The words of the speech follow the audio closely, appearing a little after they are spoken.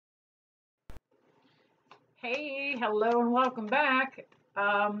Hey, hello and welcome back.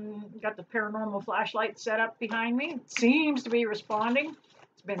 Got the paranormal flashlight set up behind me. It seems to be responding.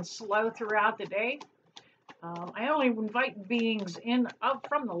 It's been slow throughout the day. I only invite beings in up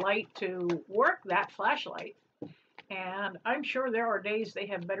from the light to work that flashlight, and I'm sure there are days they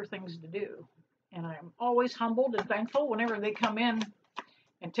have better things to do. And I'm always humbled and thankful whenever they come in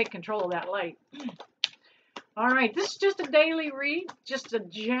and take control of that light. All right, this is just a daily read, just a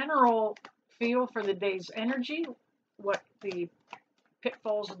general feel for the day's energy, what the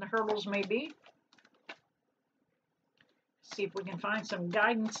pitfalls and the hurdles may be. See if we can find some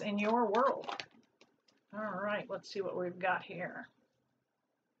guidance in your world. All right, let's see what we've got here.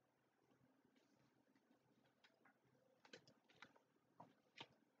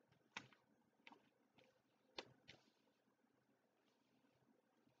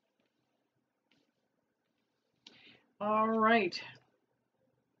 All right.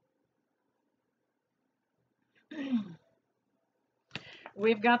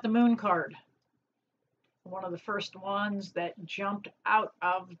 We've got the moon card. One of the first ones that jumped out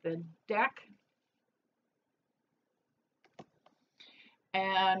of the deck.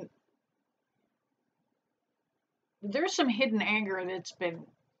 And there's some hidden anger that's been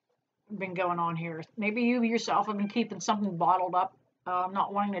going on here. Maybe you yourself have been keeping something bottled up,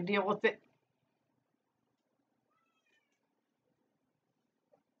 not wanting to deal with it.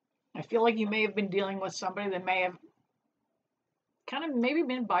 I feel like you may have been dealing with somebody that may have kind of maybe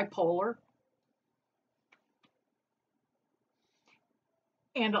been bipolar.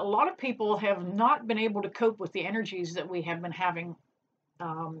 And a lot of people have not been able to cope with the energies that we have been having.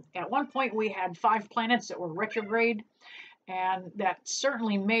 At one point, we had 5 planets that were retrograde, and that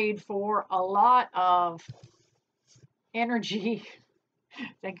certainly made for a lot of energy.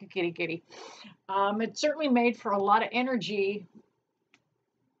 Thank you, kitty kitty. It certainly made for a lot of energy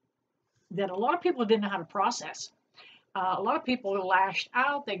that a lot of people didn't know how to process. A lot of people lashed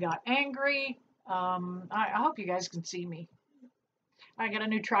out. They got angry. I hope you guys can see me. I got a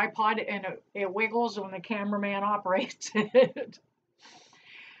new tripod and it wiggles when the cameraman operates it.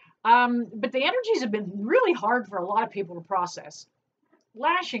 But the energies have been really hard for a lot of people to process.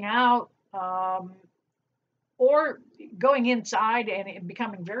 Lashing out, or going inside and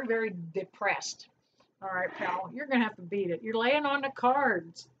becoming very, very depressed. All right, pal, you're going to have to beat it. You're laying on the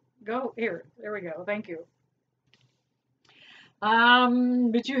cards. Go here. There we go. Thank you.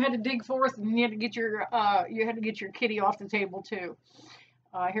 But you had to dig forth, and you had to get your kitty off the table too.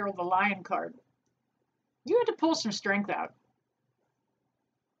 Here with the lion card. You had to pull some strength out.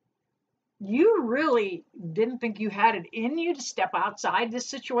 You really didn't think you had it in you to step outside this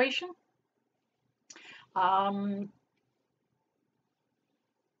situation. But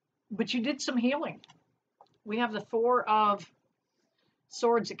you did some healing. We have the 4 of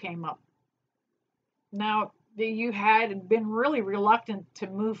Swords that came up. Now, you had been really reluctant to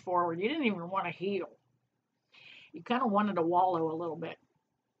move forward. You didn't even want to heal. You kind of wanted to wallow a little bit.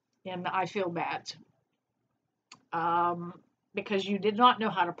 And I feel bad. Because you did not know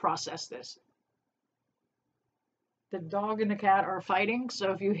how to process this. The dog and the cat are fighting,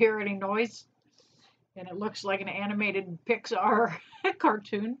 so if you hear any noise, and it looks like an animated Pixar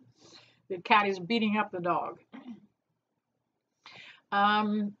cartoon, the cat is beating up the dog.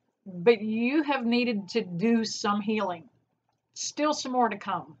 But you have needed to do some healing. Still some more to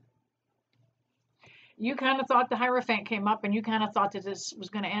come. You kind of thought the Hierophant came up, and you kind of thought that this was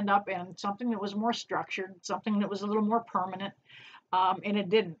going to end up in something that was more structured, something that was a little more permanent, and it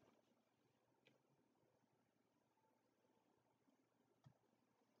didn't.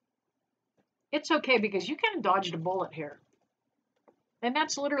 It's okay because you kind of dodged a bullet here. And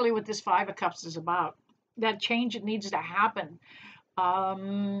that's literally what this 5 of Cups is about. That change that needs to happen.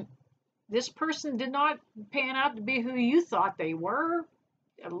 This person did not pan out to be who you thought they were.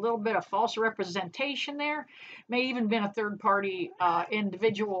 A little bit of false representation there. May even been a third party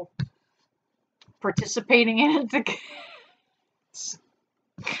individual participating in it.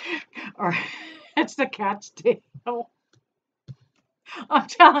 Or it's the cat's tail. I'm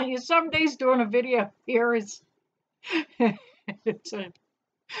telling you, some days doing a video here is it's a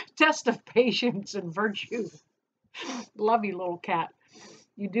test of patience and virtue. Love you, little cat.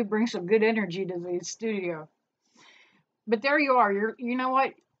 You do bring some good energy to the studio. But there you are. You know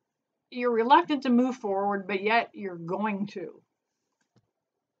what? You're reluctant to move forward, but yet you're going to.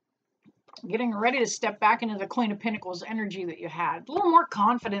 Getting ready to step back into the Queen of Pentacles energy that you had. A little more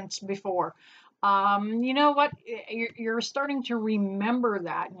confidence before. You know what? You're starting to remember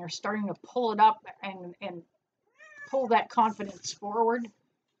that, and you're starting to pull it up and pull that confidence forward.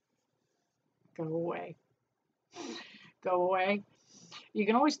 Go away. Go away. You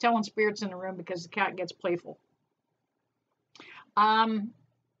can always tell when spirit's in the room because the cat gets playful. Yeah,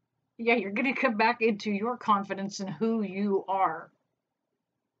 you're going to come back into your confidence in who you are.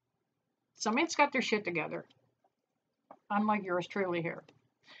 Somebody's got their shit together, unlike yours truly here.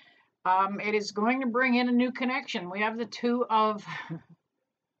 It is going to bring in a new connection. We have the Two of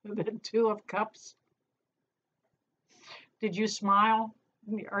the Two of Cups. Did you smile?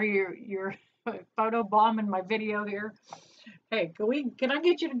 Are you're photo bombing my video here? Hey, can I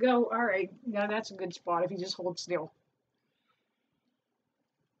get you to go? All right, yeah, that's a good spot if you just hold still.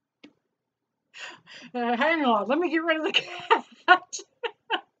 Hang on, let me get rid of the cat.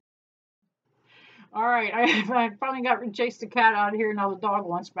 All right, I finally got chased the cat out of here. Now the dog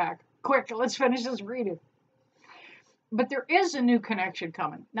wants back. Quick, let's finish this reading. But there is a new connection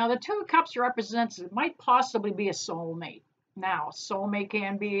coming. Now the Two of Cups represents, it might possibly be a soulmate. Now, soulmate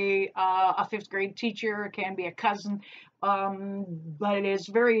can be a fifth grade teacher, it can be a cousin, but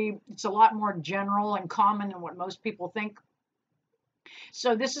it's a lot more general and common than what most people think.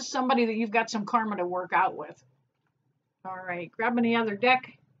 So this is somebody that you've got some karma to work out with. All right, grabbing the other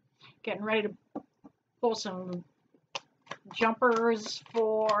deck, getting ready to pull some jumpers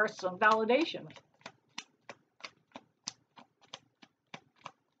for some validation.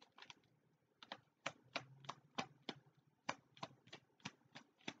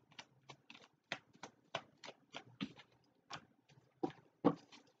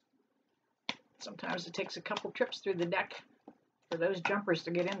 Sometimes it takes a couple trips through the deck for those jumpers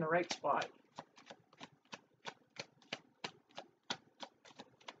to get in the right spot.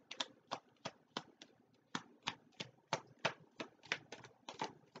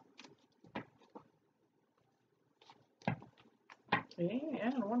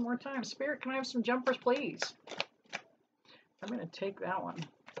 And one more time. Spirit, can I have some jumpers, please? I'm going to take that one.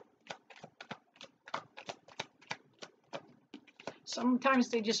 Sometimes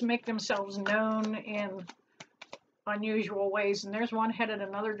they just make themselves known in unusual ways. And there's one headed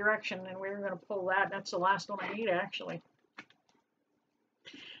another direction, and we're going to pull that. That's the last one I need, actually.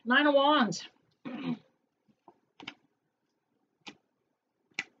 Nine of Wands.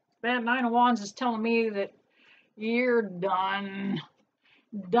 That Nine of Wands is telling me that you're done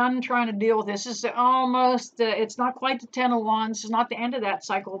trying to deal with this. This is almost, it's not quite the Ten of Wands. It's not the end of that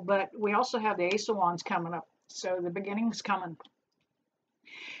cycle, but we also have the Ace of Wands coming up. So the beginning's coming.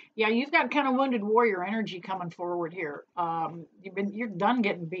 Yeah, you've got kind of wounded warrior energy coming forward here. You're done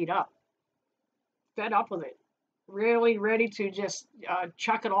getting beat up. Fed up with it. Really ready to just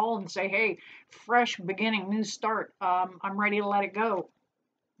chuck it all and say, hey, fresh beginning, new start. I'm ready to let it go.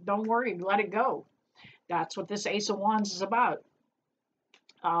 Don't worry, let it go. That's what this Ace of Wands is about.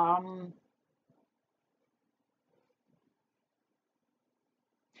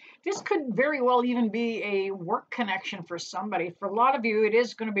 This could very well even be a work connection for somebody. For a lot of you, it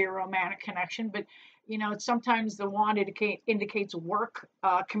is going to be a romantic connection, but you know, sometimes the wand indicates work,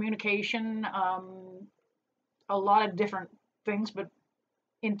 communication, a lot of different things, but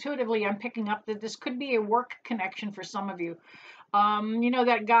intuitively I'm picking up that this could be a work connection for some of you. You know,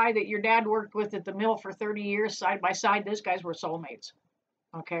 that guy that your dad worked with at the mill for 30 years side by side, those guys were soulmates.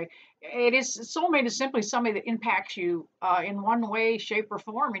 Okay, soulmate is simply somebody that impacts you in one way, shape, or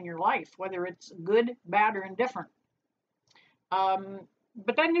form in your life, whether it's good, bad, or indifferent.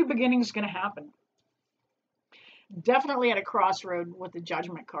 But that new beginning is going to happen. Definitely at a crossroad with the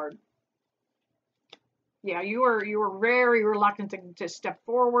Judgment card. Yeah, you were very reluctant to step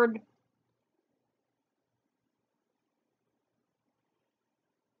forward.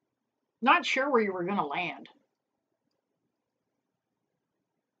 Not sure where you were going to land.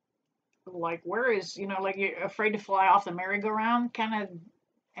 Like, where is, you know, like you're afraid to fly off the merry-go-round kind of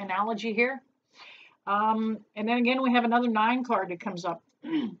analogy here. And then again, we have another 9 card that comes up.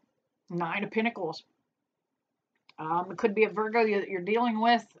 9 of Pentacles. It could be a Virgo that you're dealing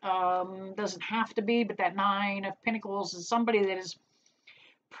with. Doesn't have to be, but that 9 of Pentacles is somebody that is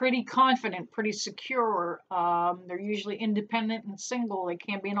pretty confident, pretty secure. They're usually independent and single. They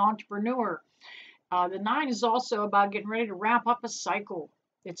can't be an entrepreneur. The 9 is also about getting ready to wrap up a cycle.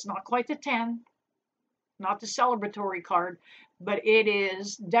 It's not quite the 10, not the celebratory card, but it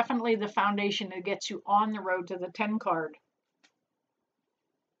is definitely the foundation that gets you on the road to the 10 card.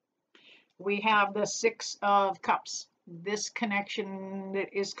 We have the 6 of Cups. This connection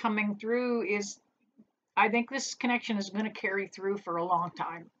that is coming through is, I think this connection is going to carry through for a long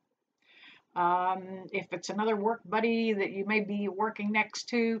time. If it's another work buddy that you may be working next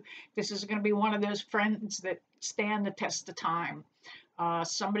to, this is going to be one of those friends that stand the test of time.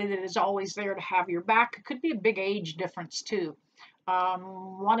 Somebody that is always there to have your back. It could be a big age difference too.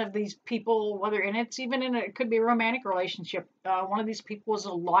 One of these people, and it's even it could be a romantic relationship. One of these people is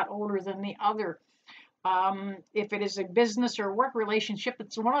a lot older than the other. If it is a business or work relationship,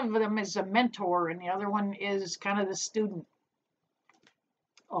 it's one of them is a mentor and the other one is kind of the student.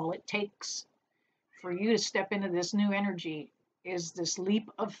 All it takes for you to step into this new energy is this leap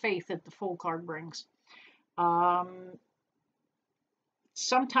of faith that the Fool card brings.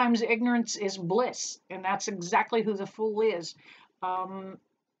 Sometimes ignorance is bliss, and that's exactly who the Fool is.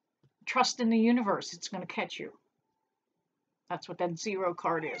 Trust in the universe, it's going to catch you. That's what that 0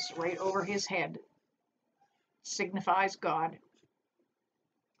 card is, right over his head. Signifies God.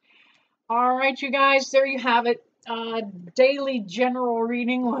 All right, you guys, there you have it. Daily general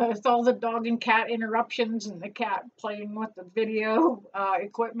reading with all the dog and cat interruptions and the cat playing with the video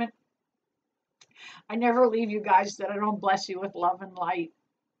equipment. I never leave you guys that I don't bless you with love and light.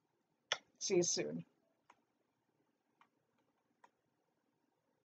 See you soon.